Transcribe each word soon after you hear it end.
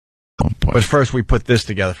But first, we put this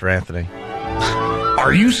together for Anthony.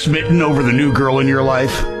 Are you smitten over the new girl in your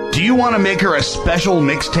life? Do you want to make her a special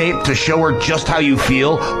mixtape to show her just how you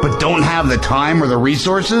feel, but don't have the time or the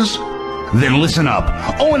resources? Then listen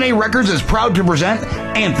up. O&A Records is proud to present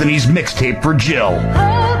Anthony's mixtape for Jill.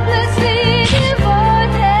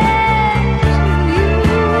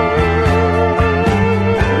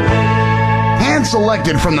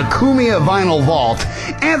 Hand-selected from the Kumia Vinyl Vault,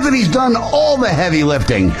 Anthony's done all the heavy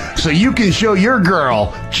lifting, so you can show your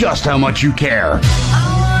girl just how much you care.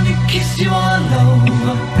 I wanna kiss you all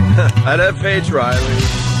over. At F.H. Riley.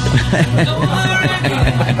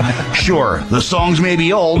 Sure, the songs may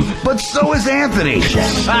be old, but so is Anthony.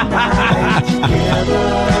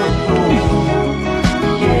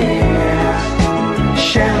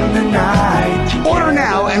 Order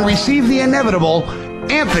now and receive the inevitable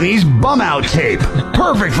Anthony's Bum Out Tape.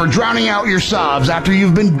 Perfect for drowning out your sobs after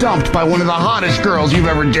you've been dumped by one of the hottest girls you've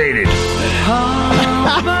ever dated.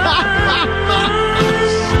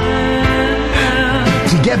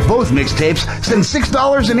 To get both mixtapes, send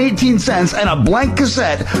 $6.18 and a blank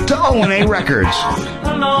cassette to O&A Records.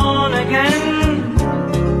 Alone again,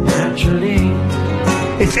 naturally.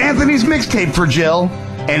 It's Anthony's mixtape for Jill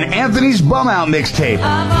and Anthony's Bum Out mixtape.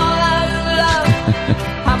 I'm all out of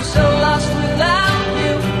love. I'm so lost without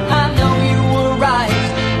you. I know you were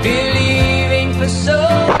right, believing for so.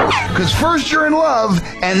 Cause first you're in love,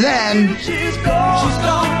 and then She's gone. She's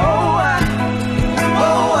gone.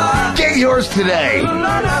 Oh, I. get yours today.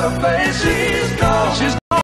 Learn how to face. She's gone. She's